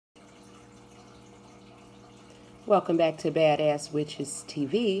Welcome back to Badass Witches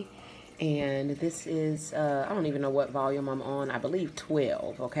TV. And this is, I don't even know what volume I'm on. I believe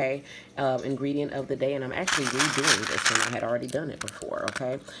 12, okay? Ingredient of the day. And I'm actually redoing this one. I had already done it before,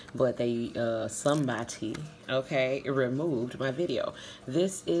 okay? But somebody, okay, removed my video.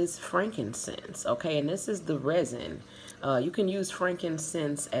 This is frankincense, okay? And this is the resin. You can use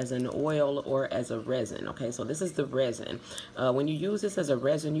frankincense as an oil or as a resin, okay? So this is the resin. When you use this as a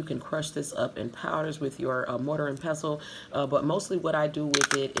resin, you can crush this up in powders with your mortar and pestle. But mostly what I do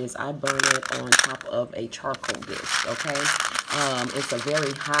with it is I burn it on top of a charcoal dish, okay? It's a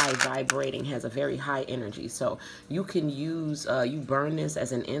very high vibrating, has a very high energy. So you can use, you burn this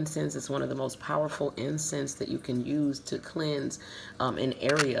as an incense. It's one of the most powerful incense that you can use to cleanse an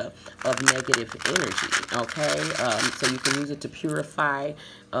area of negative energy, okay? So you can use it to purify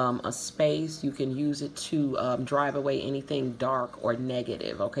a space. You can use it to drive away anything dark or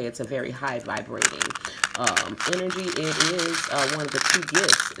negative, okay? It's a very high vibrating energy. It is one of the two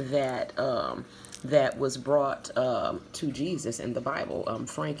gifts that was brought to Jesus in the Bible,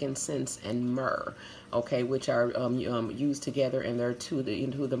 frankincense and myrrh, okay, which are used together, and they're two of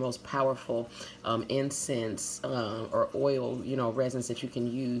the most powerful incense or oil, resins that you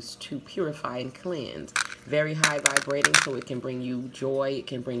can use to purify and cleanse. Very high vibrating, so it can bring you joy, it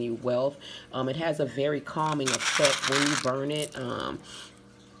can bring you wealth. It has a very calming effect when you burn it.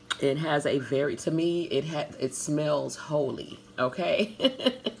 It has a very, to me, it smells holy, okay?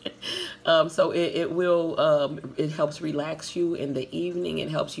 So it helps relax you in the evening. It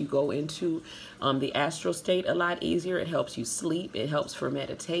helps you go into the astral state a lot easier. It helps you sleep. It helps for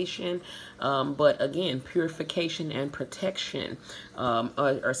meditation. But again, purification and protection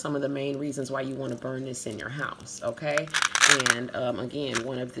are some of the main reasons why you want to burn this in your house, okay? And again,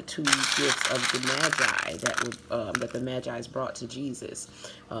 one of the two gifts of the Magi that the Magi's brought to Jesus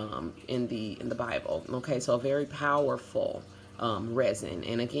in the Bible. Okay, so a very powerful resin,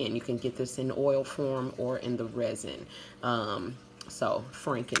 and again, you can get this in oil form or in the resin. So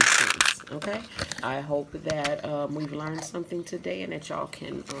frankincense. Okay, I hope that we've learned something today, and that y'all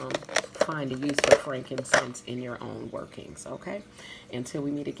can find a use for frankincense in your own workings. Okay, until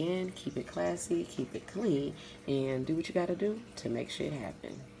we meet again, keep it classy, keep it clean, and do what you got to do to make shit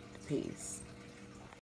happen. Peace.